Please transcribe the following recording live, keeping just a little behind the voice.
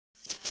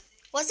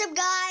What's up,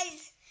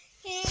 guys?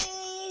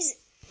 It's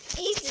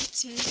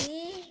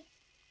me.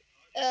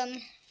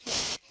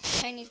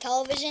 Tiny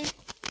television.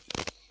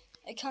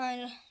 I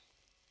kind of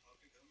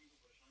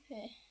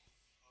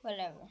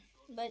whatever.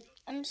 But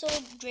I'm so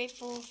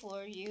grateful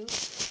for you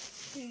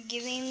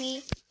giving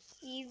me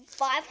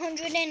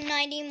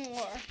 590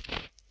 more,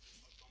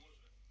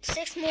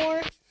 6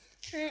 more,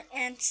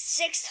 and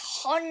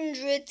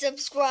 600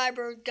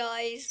 subscribers,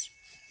 guys.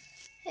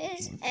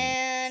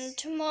 And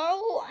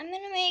tomorrow I'm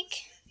gonna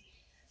make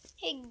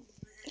a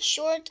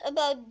short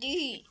about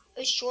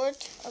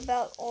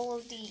all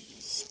of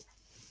these.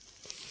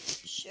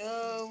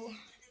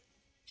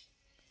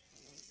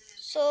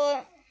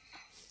 So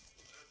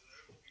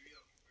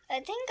I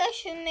think I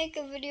should make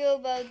a video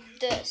about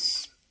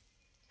this.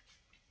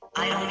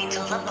 I don't mean to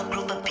lump a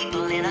group of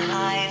people in a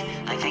hive.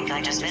 I think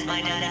I just met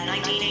my dad in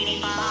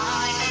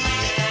 1985.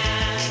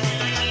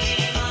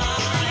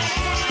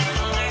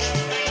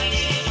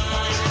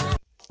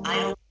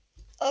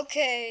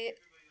 Okay.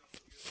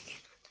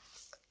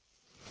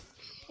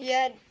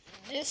 Yeah,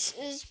 this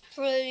is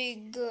pretty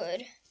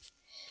good.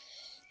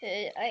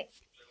 I'm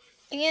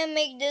gonna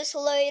make this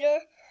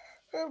later.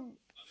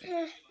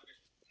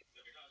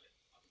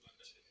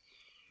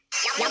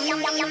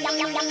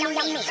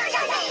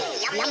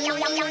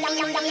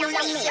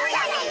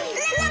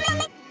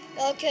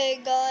 Okay,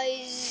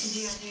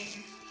 guys,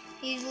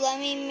 he's let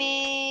me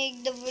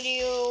make the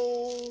video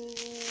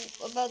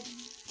about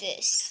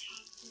this.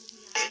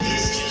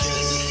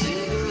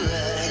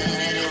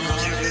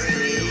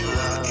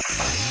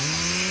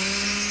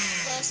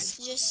 Let's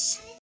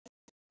just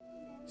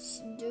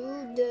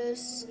do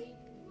this.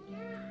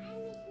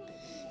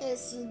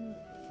 Yes,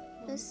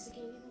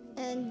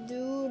 and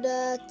do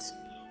that.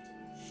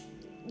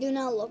 Do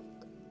not look,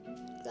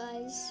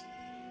 guys.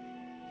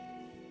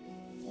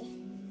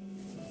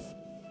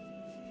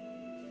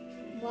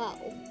 Wow.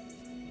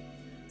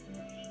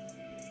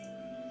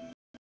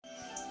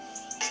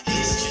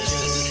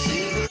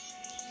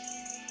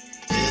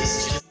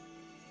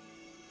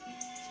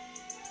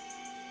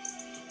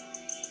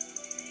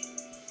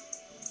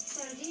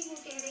 सर्दी वो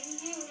कह रही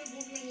है उन्हें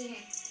भूख नहीं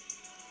है।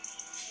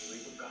 वही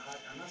तो कहा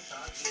था ना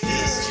साथ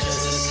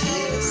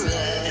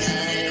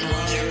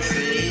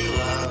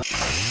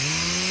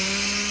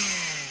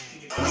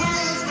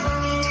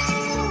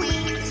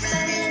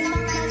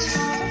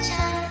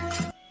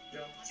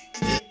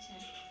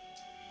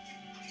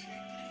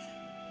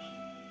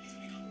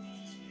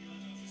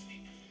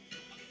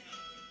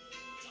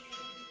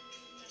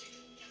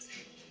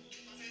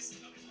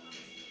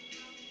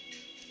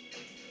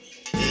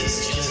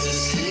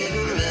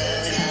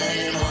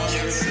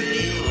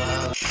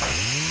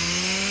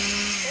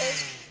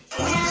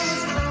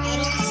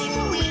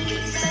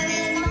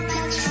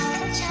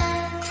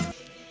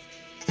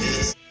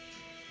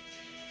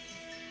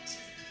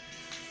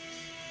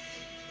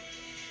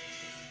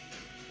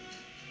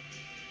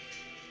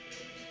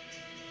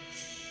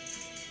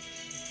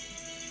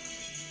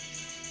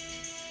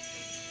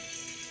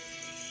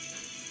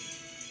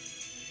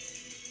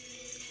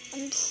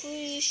I'm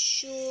pretty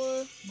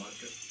sure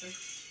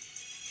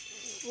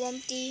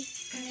Flumpty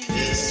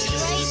is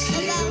right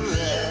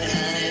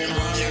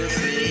about here.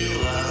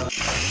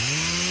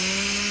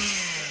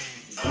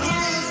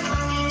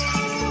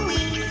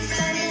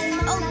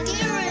 Oh,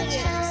 there it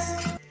is.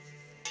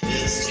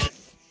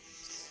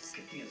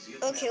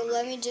 Okay,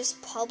 let me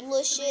just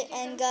publish it,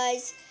 and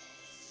guys,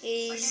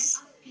 he's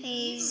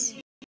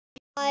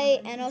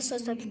like and also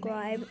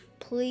subscribe,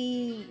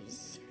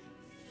 please.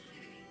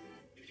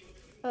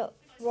 Oh,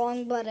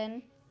 wrong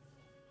button.